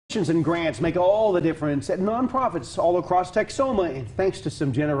And grants make all the difference at nonprofits all across Texoma, and thanks to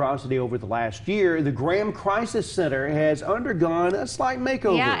some generosity over the last year, the Graham Crisis Center has undergone a slight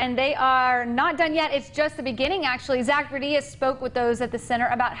makeover. Yeah, and they are not done yet. It's just the beginning, actually. Zach Verdias spoke with those at the center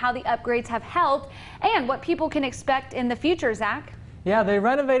about how the upgrades have helped and what people can expect in the future. Zach? Yeah, they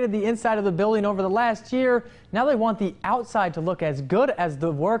renovated the inside of the building over the last year. Now they want the outside to look as good as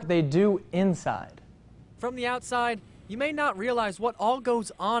the work they do inside. From the outside, you may not realize what all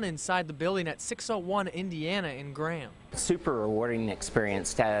goes on inside the building at 601 Indiana in Graham. Super rewarding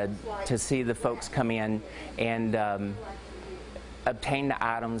experience to see the folks come in and obtain the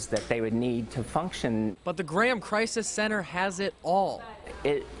items that they would need to function. But the Graham Crisis Center has it all.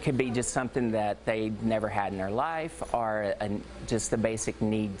 It could be just something that they never had in their life, or just the basic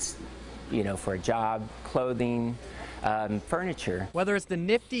needs, you know, for a job, clothing, furniture. Whether it's the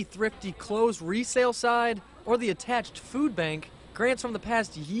nifty, thrifty clothes resale side or the attached food bank, grants from the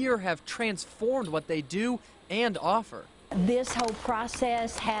past year have transformed what they do and offer. This whole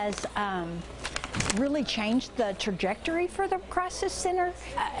process has really changed the trajectory for the Crisis Center.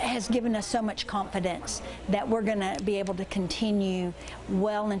 Has given us so much confidence that we're going to be able to continue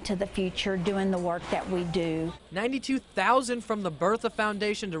well into the future doing the work that we do. $92,000 from the Bertha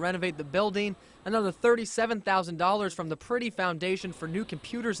Foundation to renovate the building, another $37,000 from the Pretty Foundation for new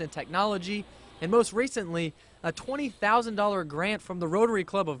computers and technology, and most recently, a $20,000 grant from the Rotary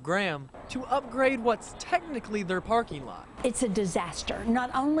Club of Graham to upgrade what's technically their parking lot. It's a disaster. Not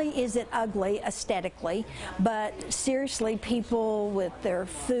only is it ugly aesthetically, but seriously, people with their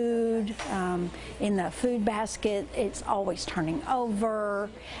food in the food basket, it's always turning over.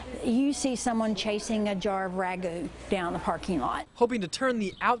 You see someone chasing a jar of ragu down the parking lot. Hoping to turn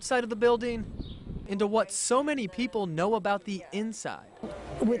the outside of the building into what so many people know about the inside.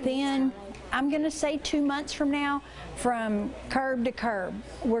 Within, I'm going to say 2 months from now, from curb to curb,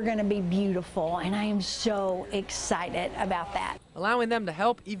 we're going to be beautiful, and I am so excited about that. Allowing them to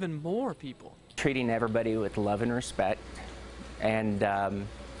help even more people. Treating everybody with love and respect, and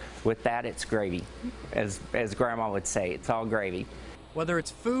with that, it's gravy. As Grandma would say, it's all gravy. Whether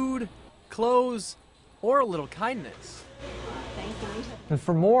it's food, clothes, or a little kindness. And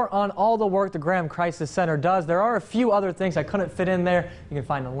for more on all the work the Graham Crisis Center does, there are a few other things I couldn't fit in there. You can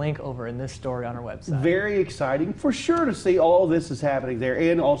find a link over in this story on our website. Very exciting for sure to see all this is happening there,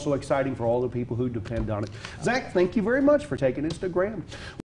 and also exciting for all the people who depend on it. Zach, thank you very much for taking us to Graham.